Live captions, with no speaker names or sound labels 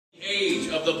age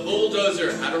of the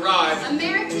bulldozer had arrived.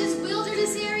 America's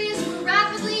wilderness areas were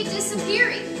rapidly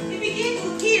disappearing. It began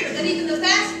to appear that even the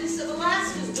vastness of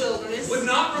Alaska's wilderness Would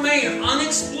not remain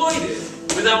unexploited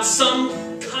without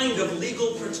some kind of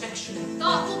legal protection.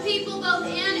 Thoughtful people both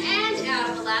in and out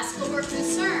of Alaska were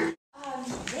concerned.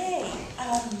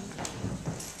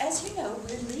 As you know,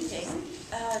 we're leaving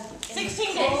in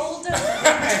 16 the cold of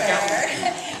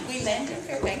winter. We land in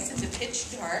Fairbanks in the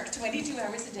pitch dark, 22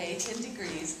 hours a day, 10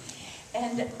 degrees.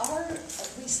 And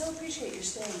we so appreciate your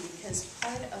staying because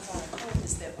part of our hope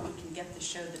is that we can get the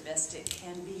show the best it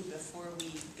can be before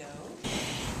we go.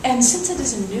 And since it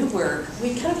is a new work,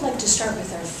 we kind of like to start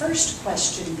with our first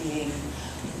question being,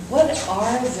 what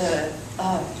are the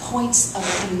points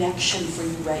of connection for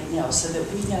you right now so that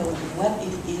we know what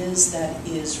it is that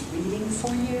is reading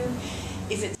for you?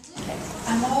 If it's okay.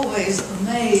 I'm always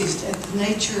amazed at the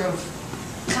nature of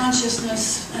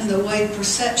consciousness and the way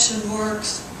perception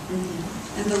works,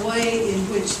 and the way in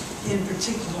which, in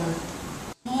particular,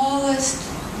 smallest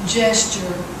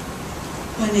gesture,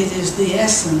 when it is the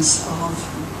essence of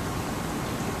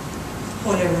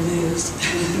whatever it is,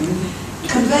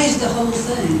 conveys the whole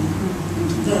thing.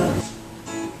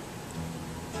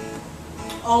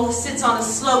 Ola sits on a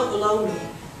slope below me,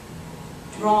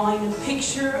 drawing a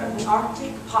picture of an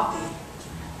Arctic poppy.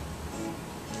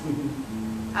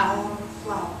 Our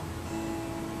flower.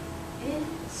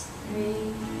 It's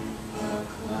 3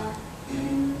 o'clock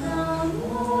in the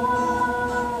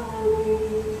morning.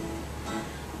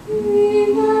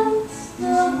 We must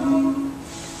go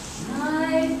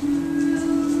right through.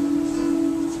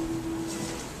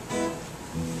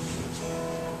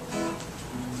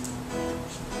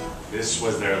 This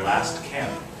was their last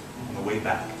camp on the way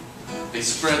back. They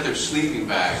spread their sleeping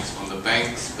bags on the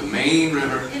banks of the main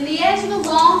river, In the edge of a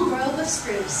long grove of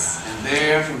spruce. and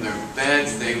there from their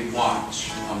beds they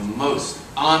watched a most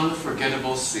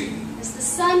unforgettable scene. As the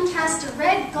sun cast a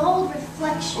red gold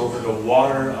reflection. Over the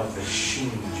water of the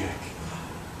Shinjek.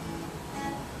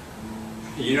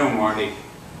 You know, Marty,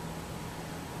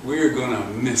 we're gonna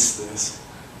miss this.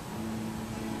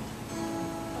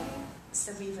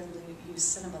 So we've used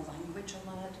cinema language a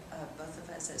lot, both of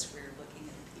us, as we're looking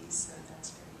at a piece, so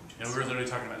that's very And interesting. we're literally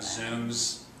talking about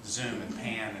zoom and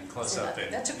pan and close up.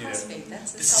 And, That's a you know, crossfade.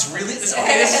 That's this is really this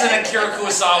is an Akira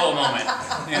Kurosawa moment.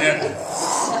 You know?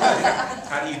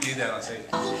 How do you do that on stage?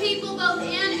 Thoughtful people both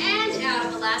in and out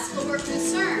of Alaska were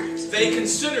concerned. They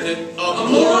considered it a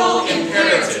moral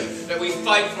imperative that we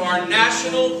fight for our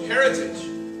national heritage.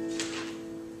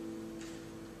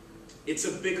 It's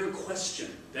a bigger question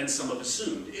than some have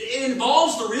assumed. It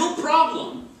involves the real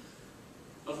problem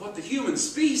of what the human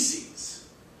species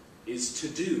is to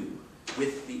do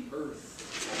with the earth.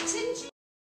 Tingy